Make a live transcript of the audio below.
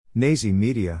Nazi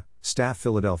Media, Staff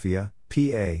Philadelphia,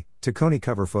 PA, Tacony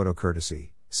cover photo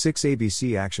courtesy, 6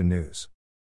 ABC Action News.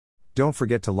 Don't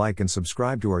forget to like and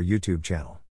subscribe to our YouTube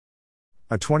channel.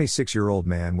 A 26-year-old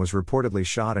man was reportedly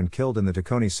shot and killed in the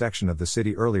Tacony section of the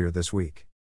city earlier this week.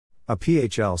 A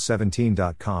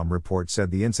PHL17.com report said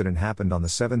the incident happened on the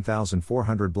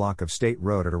 7400 block of State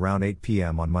Road at around 8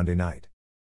 p.m. on Monday night.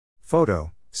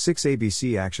 Photo, 6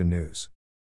 ABC Action News.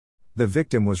 The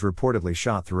victim was reportedly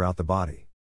shot throughout the body.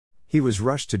 He was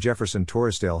rushed to Jefferson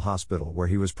Torresdale Hospital where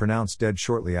he was pronounced dead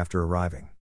shortly after arriving.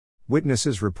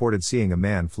 Witnesses reported seeing a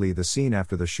man flee the scene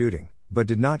after the shooting, but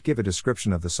did not give a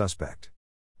description of the suspect.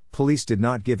 Police did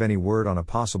not give any word on a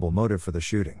possible motive for the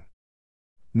shooting.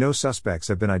 No suspects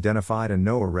have been identified and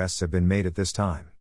no arrests have been made at this time.